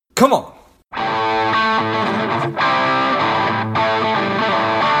Come on.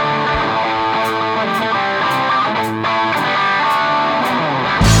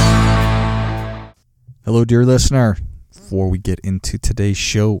 Hello, dear listener. Before we get into today's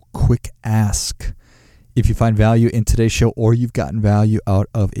show, quick ask. If you find value in today's show or you've gotten value out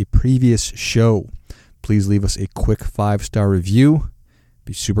of a previous show, please leave us a quick 5-star review.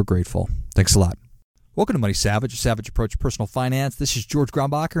 Be super grateful. Thanks a lot. Welcome to Money Savage, a savage approach to personal finance. This is George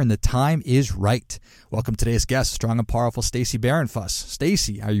Grombacher, and the time is right. Welcome to today's guest, strong and powerful Stacey Barenfuss.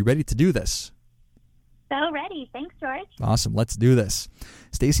 Stacey, are you ready to do this? So ready. Thanks, George. Awesome. Let's do this.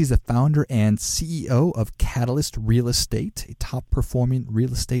 Stacey's the founder and CEO of Catalyst Real Estate, a top-performing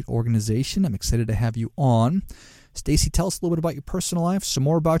real estate organization. I'm excited to have you on. Stacey, tell us a little bit about your personal life, some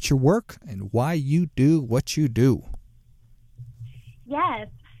more about your work, and why you do what you do. Yes.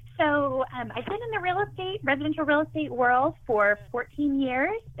 So I've been in the residential real estate world for 14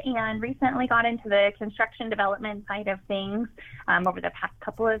 years and recently got into the construction development side of things over the past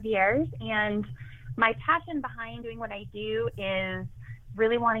couple of years. And my passion behind doing what I do is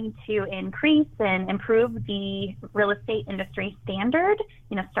really wanting to increase and improve the real estate industry standard,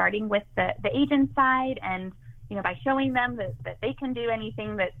 starting with the agent side and, by showing them that they can do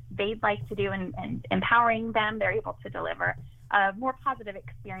anything that they'd like to do and empowering them, they're able to deliver a more positive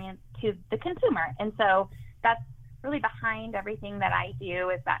experience to the consumer. And so that's really behind everything that I do,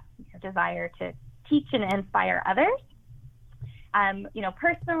 is that desire to teach and inspire others.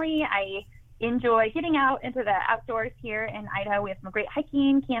 Personally, I enjoy getting out into the outdoors here in Idaho. We have some great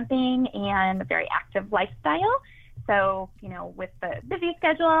hiking, camping, and a very active lifestyle. So, with the busy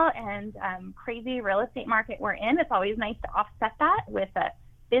schedule and crazy real estate market we're in, it's always nice to offset that with a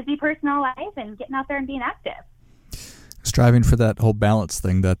busy personal life and getting out there and being active. Striving for that whole balance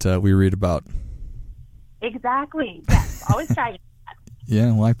thing that we read about. Exactly. Yes, always striving.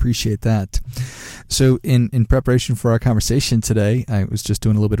 Yeah, well, I appreciate that. So in preparation for our conversation today, I was just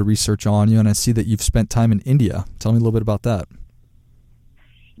doing a little bit of research on you, and I see that you've spent time in India. Tell me a little bit about that.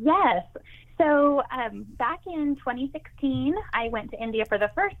 Yes. So back in 2016, I went to India for the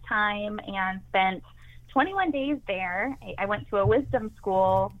first time and spent 21 days there. I went to a wisdom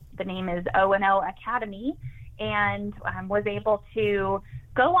school. The name is O&O Academy, and was able to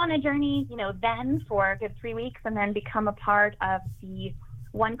go on a journey, then for a good 3 weeks, and then become a part of the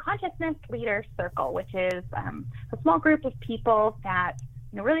One Consciousness Leader Circle, which is a small group of people that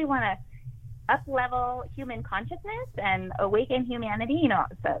really want to up-level human consciousness and awaken humanity.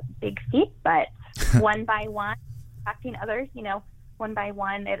 It's a big feat, but one by one, affecting others, one by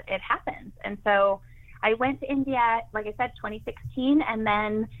one, it happens. And so I went to India, like I said, 2016, and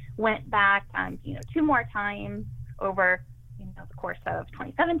then went back, 2 more times over, the course of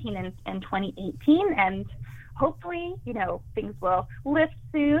 2017 and 2018. And hopefully, things will lift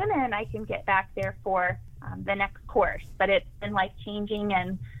soon and I can get back there for the next course. But it's been life-changing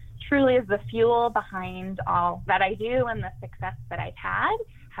and truly is the fuel behind all that I do and the success that I've had,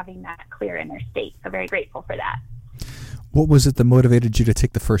 having that clear inner state. So very grateful for that. What was it that motivated you to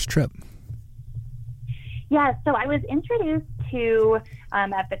take the first trip? Yeah, so I was introduced to,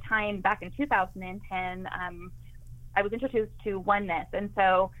 at the time, back in 2010, I was introduced to oneness. And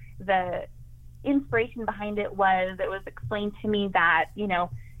so the inspiration behind it was explained to me that,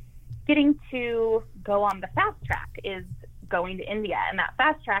 getting to go on the fast track is going to India. And that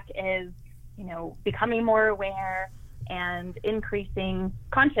fast track is, becoming more aware and increasing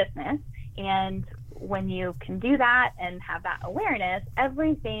consciousness. And when you can do that and have that awareness,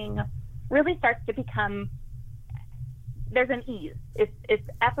 everything really starts to become, there's an ease. It's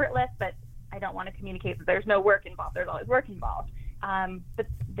effortless, but I don't want to communicate that there's no work involved. There's always work involved. But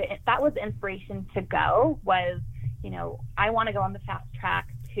that was the inspiration to go was, I want to go on the fast track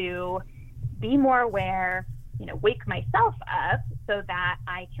to be more aware, wake myself up so that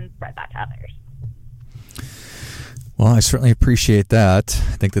I can spread that to others. Well, I certainly appreciate that.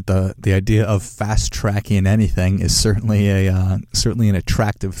 I think that the idea of fast tracking anything is certainly an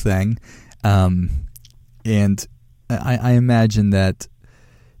attractive thing, and I imagine that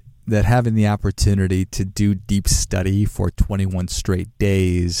having the opportunity to do deep study for 21 straight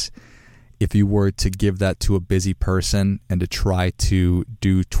days, if you were to give that to a busy person and to try to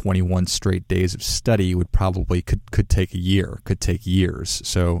do 21 straight days of study, would probably could take a year, could take years.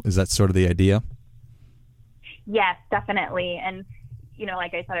 So is that sort of the idea? Yes, definitely. And,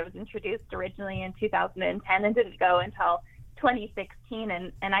 like I said, I was introduced originally in 2010 and didn't go until 2016.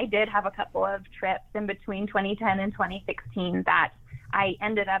 And I did have a couple of trips in between 2010 and 2016 that I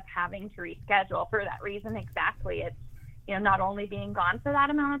ended up having to reschedule for that reason exactly. It's, not only being gone for that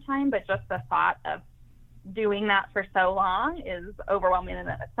amount of time, but just the thought of doing that for so long is overwhelming in and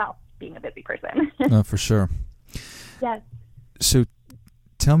of itself, being a busy person. No, for sure. Yes. So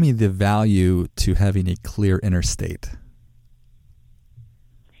tell me the value to having a clear inner state.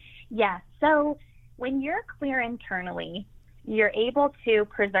 Yes. So when you're clear internally, you're able to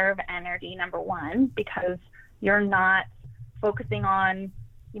preserve energy, number one, because you're not focusing on,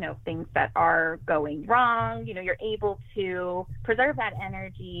 things that are going wrong. You're able to preserve that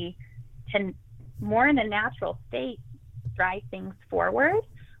energy to more in a natural state, drive things forward,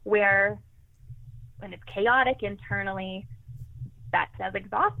 where when it's chaotic internally, that does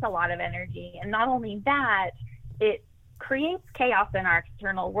exhaust a lot of energy. And not only that, it creates chaos in our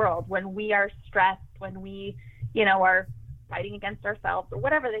external world. When we are stressed, when we, are fighting against ourselves, or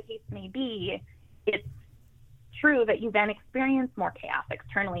whatever the case may be, it's true that you then experience more chaos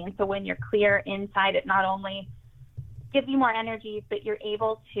externally. And so when you're clear inside, it not only gives you more energy, but you're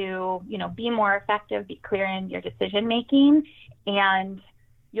able to, be more effective, be clear in your decision making, and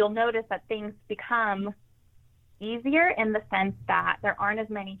you'll notice that things become easier in the sense that there aren't as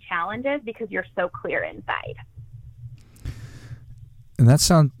many challenges because you're so clear inside. And that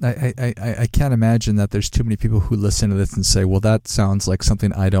sounds, I can't imagine that there's too many people who listen to this and say, well, that sounds like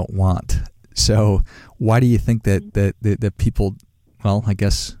something I don't want. So why do you think that people, well, I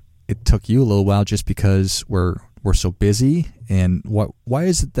guess it took you a little while just because we're so busy, and why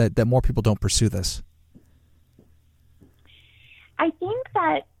is it that more people don't pursue this? I think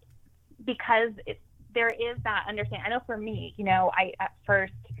that because there is that understanding. I know for me, I at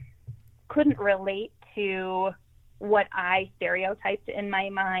first couldn't relate to what I stereotyped in my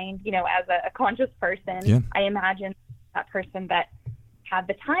mind, as a conscious person. Yeah. I imagined that person that had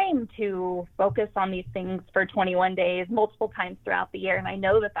the time to focus on these things for 21 days, multiple times throughout the year. And I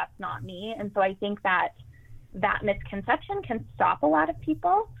know that that's not me. And so I think that misconception can stop a lot of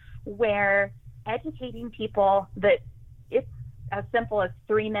people, where educating people that it's as simple as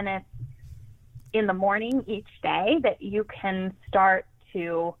 3 minutes in the morning each day that you can start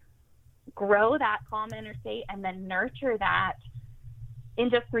to grow that calm inner state and then nurture that in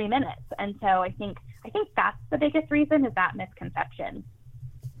just 3 minutes. And so I think that's the biggest reason, is that misconception.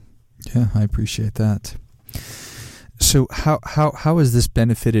 Yeah, I appreciate that. So how has this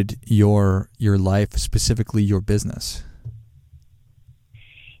benefited your life, specifically your business?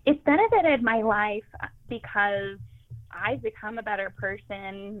 It's benefited my life because I've become a better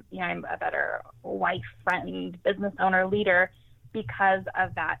person. I'm a better wife, friend, business owner, leader, because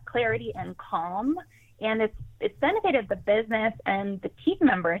of that clarity and calm. And it's benefited the business and the team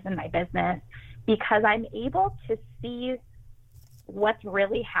members in my business because I'm able to see what's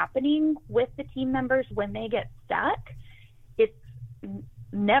really happening with the team members when they get stuck. It's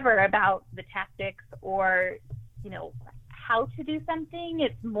never about the tactics or, how to do something.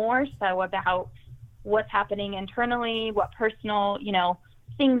 It's more so about what's happening internally, what personal,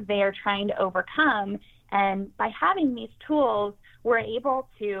 things they are trying to overcome. And by having these tools, we're able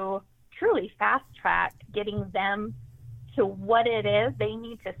to truly fast track getting them to what it is they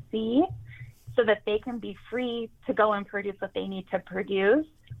need to see so that they can be free to go and produce what they need to produce,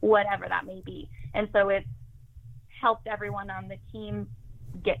 whatever that may be. And so it's helped everyone on the team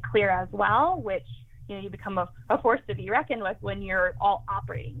get clear as well, which, you become a force to be reckoned with when you're all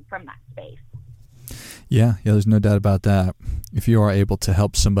operating from that space. Yeah, there's no doubt about that. If you are able to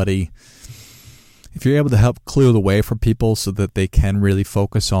help somebody, if you're able to help clear the way for people so that they can really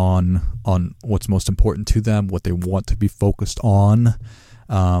focus on what's most important to them, what they want to be focused on,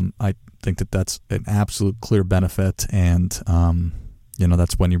 I think that's an absolute clear benefit. And,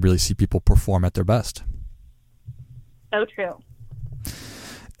 that's when you really see people perform at their best. So true.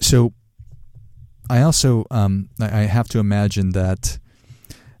 So I also, I have to imagine that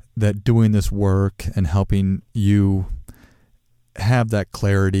doing this work and helping you have that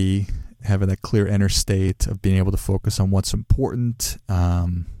clarity, having that clear inner state of being able to focus on what's important, I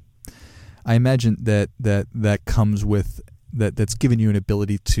imagine that comes with that's given you an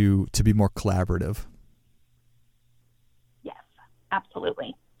ability to be more collaborative. Yes,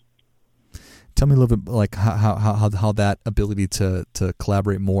 absolutely. Tell me a little bit like how that ability to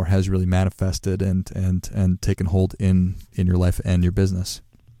collaborate more has really manifested and taken hold in your life and your business.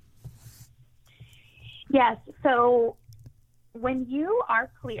 Yes. So when you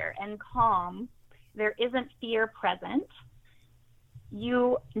are clear and calm, there isn't fear present.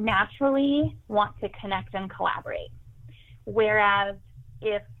 You naturally want to connect and collaborate. Whereas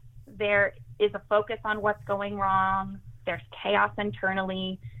if there is a focus on what's going wrong, there's chaos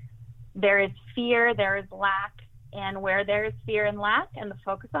internally, there is fear, there is lack, and where there is fear and lack and the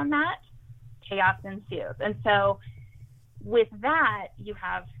focus on that, chaos ensues. And so with that, you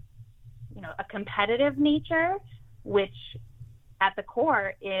have a competitive nature, which at the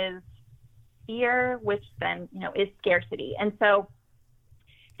core is fear, which then, is scarcity. And so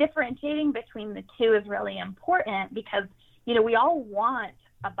differentiating between the two is really important because, we all want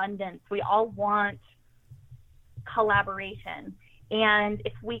abundance. We all want collaboration. And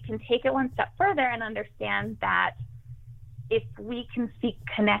if we can take it one step further and understand that if we can seek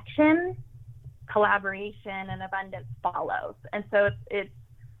connection, collaboration and abundance follows. And so it's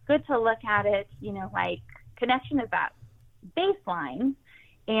good to look at it, like connection is that baseline,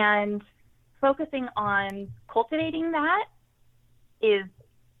 and focusing on cultivating that is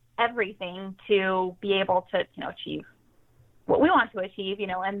everything to be able to, achieve what we want to achieve,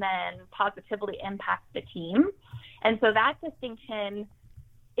 and then positively impact the team. And so that distinction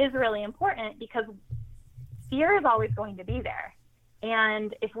is really important because fear is always going to be there.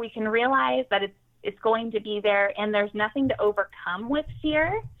 And if we can realize that it's going to be there and there's nothing to overcome with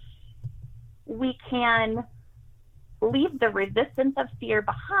fear, we can leave the resistance of fear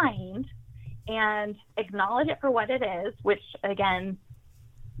behind and acknowledge it for what it is, which again,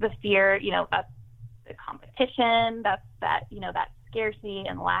 the fear, that's the competition, that's that scarcity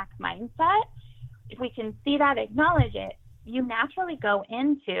and lack mindset. If we can see that, acknowledge it, you naturally go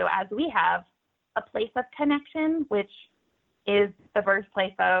into, as we have, a place of connection, which is the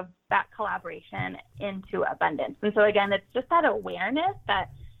birthplace of that collaboration into abundance. And so again, it's just that awareness that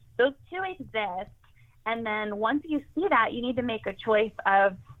those two exist. And then once you see that, you need to make a choice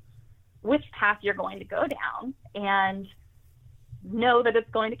of which path you're going to go down and know that it's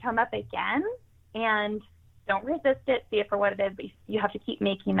going to come up again, and don't resist it, see it for what it is, but you have to keep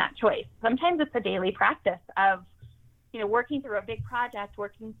making that choice. Sometimes it's a daily practice of, working through a big project,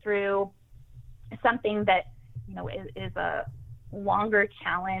 working through something that, is a longer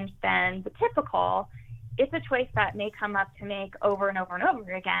challenge than the typical. It's a choice that may come up to make over and over and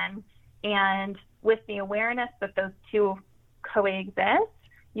over again. And with the awareness that those two coexist,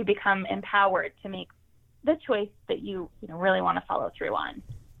 you become empowered to make the choice that you really want to follow through on.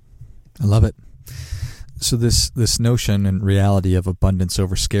 I love it. So this notion and reality of abundance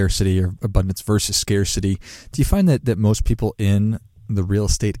over scarcity, or abundance versus scarcity, do you find that most people in the real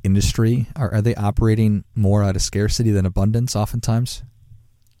estate industry, are they operating more out of scarcity than abundance oftentimes?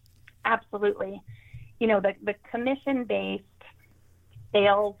 Absolutely. The commission-based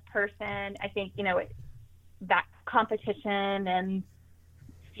salesperson, I think, that competition and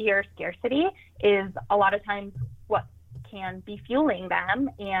fear scarcity is a lot of times what can be fueling them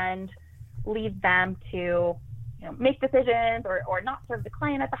and lead them to, make decisions or not serve the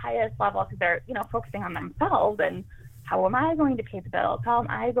client at the highest level because they're, focusing on themselves and how am I going to pay the bills? How am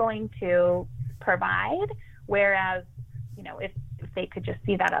I going to provide? Whereas, if they could just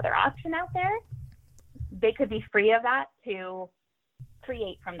see that other option out there, they could be free of that to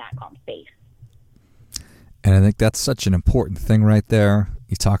create from that calm space. And I think that's such an important thing right there.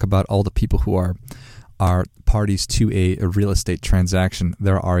 You talk about all the people who are parties to a real estate transaction.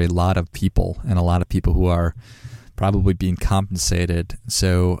 There are a lot of people and a lot of people who are probably being compensated.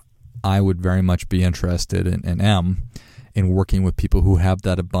 So I would very much be interested and am in working with people who have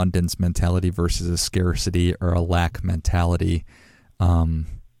that abundance mentality versus a scarcity or a lack mentality.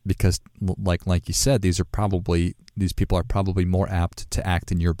 Because like you said, these people are probably more apt to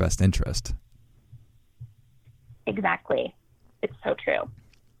act in your best interest. Exactly. It's so true.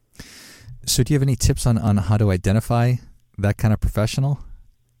 So do you have any tips on how to identify that kind of professional?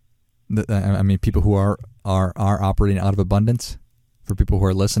 People who are operating out of abundance, for people who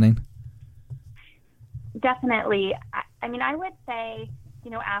are listening? Definitely. I would say,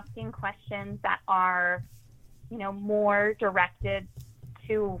 asking questions that are, more directed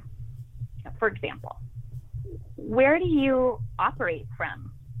to, for example, where do you operate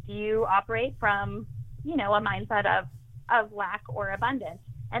from? Do you operate from, a mindset of lack or abundance?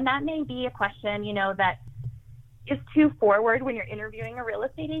 And that may be a question, that is too forward when you're interviewing a real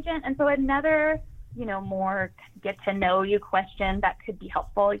estate agent. And so another, more get to know you question that could be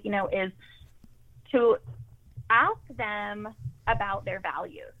helpful, is to ask them about their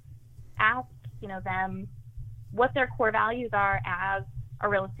values. Ask, them what their core values are as a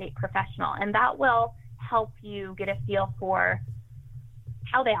real estate professional. And that will help you get a feel for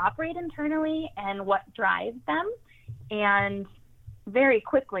how they operate internally and what drives them. And very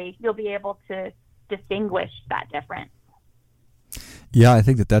quickly, you'll be able to distinguish that difference. Yeah, I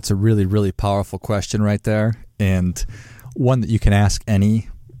think that's a really, really powerful question right there, and one that you can ask any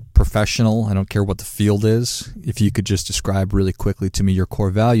professional. I don't care what the field is. If you could just describe really quickly to me your core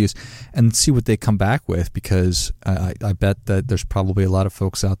values and see what they come back with, because I bet that there's probably a lot of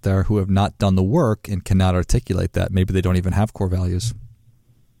folks out there who have not done the work and cannot articulate that. Maybe they don't even have core values.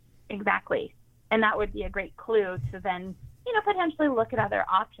 Exactly. And that would be a great clue to then, potentially look at other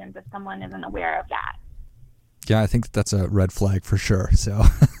options if someone isn't aware of that. Yeah, I think that's a red flag for sure. So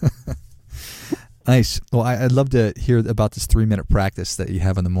nice. Well, I'd love to hear about this 3-minute practice that you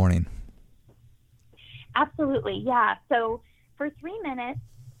have in the morning. Absolutely. Yeah. So for 3 minutes,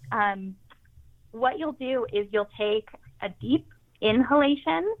 what you'll do is you'll take a deep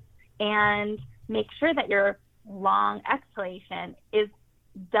inhalation and make sure that your long exhalation is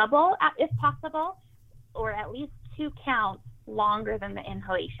double, if possible, or at least 2 counts longer than the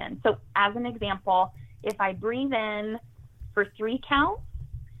inhalation. So as an example, if I breathe in for 3 counts,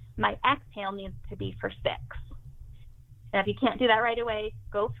 my exhale needs to be for 6. And if you can't do that right away,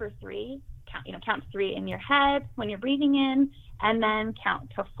 go for 3. Count 3 in your head when you're breathing in, and then count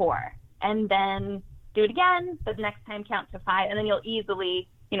to 4. And then do it again. The next time count to 5, and then you'll easily,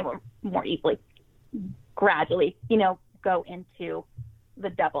 more easily, gradually, go into the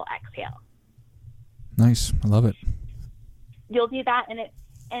double exhale. Nice. I love it. You'll do that,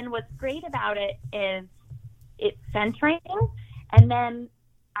 and what's great about it is it's centering. And then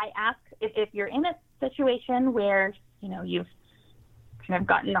I ask if you're in a situation where, you've kind of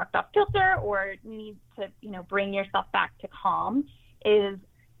gotten knocked off kilter or need to, bring yourself back to calm, is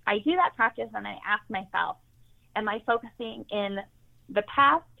I do that practice and I ask myself, am I focusing in the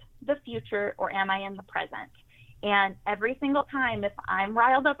past, the future, or am I in the present? And every single time, if I'm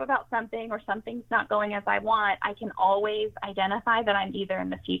riled up about something or something's not going as I want, I can always identify that I'm either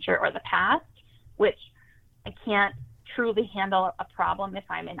in the future or the past, which I can't truly handle a problem if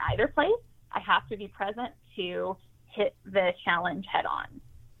I'm in either place. I have to be present to hit the challenge head on.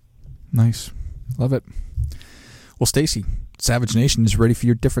 Nice. Love it. Well, Stacy, Savage Nation is ready for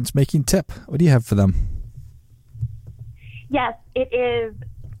your difference-making tip. What do you have for them? Yes, it is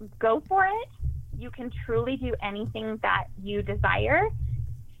go for it. You can truly do anything that you desire.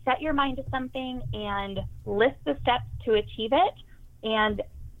 Set your mind to something and list the steps to achieve it. And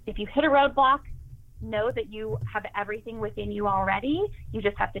if you hit a roadblock, know that you have everything within you already. You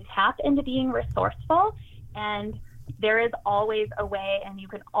just have to tap into being resourceful, and there is always a way, and you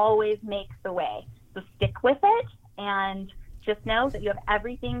can always make the way. So stick with it and just know that you have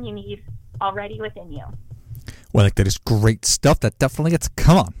everything you need already within you. Well, that is great stuff. That definitely gets,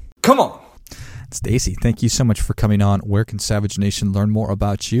 come on. Stacy, thank you so much for coming on. Where can Savage Nation learn more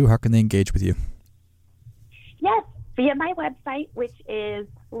about you? How can they engage with you? Yes, via my website, which is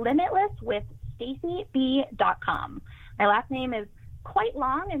limitlesswithstacyb.com. My last name is quite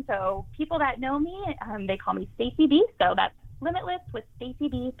long, and so people that know me, they call me Stacy B. So that's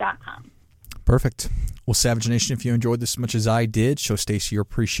limitlesswithstacyb.com. Perfect. Well, Savage Nation, if you enjoyed this as much as I did, show Stacy your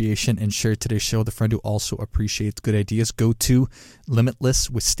appreciation and share today's show with a friend who also appreciates good ideas. Go to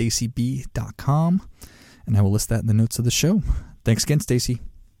limitlesswithstacyb.com, and I will list that in the notes of the show. Thanks again, Stacy.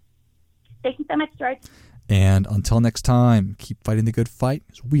 Thank you so much, George. And until next time, keep fighting the good fight,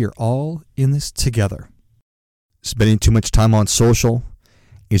 because we are all in this together. Spending too much time on social?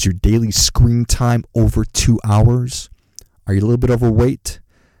 Is your daily screen time over 2 hours? Are you a little bit overweight?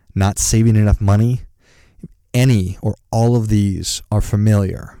 Not saving enough money? If any or all of these are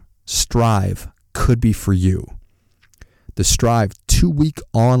familiar, Strive could be for you. The Strive 2-week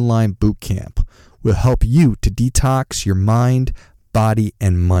online bootcamp will help you to detox your mind, body,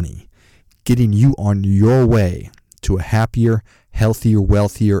 and money, getting you on your way to a happier, healthier,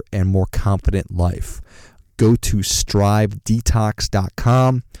 wealthier, and more confident life. Go to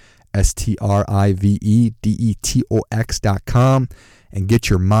strivedetox.com, strivedetox.com, and get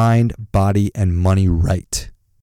your mind, body, and money right.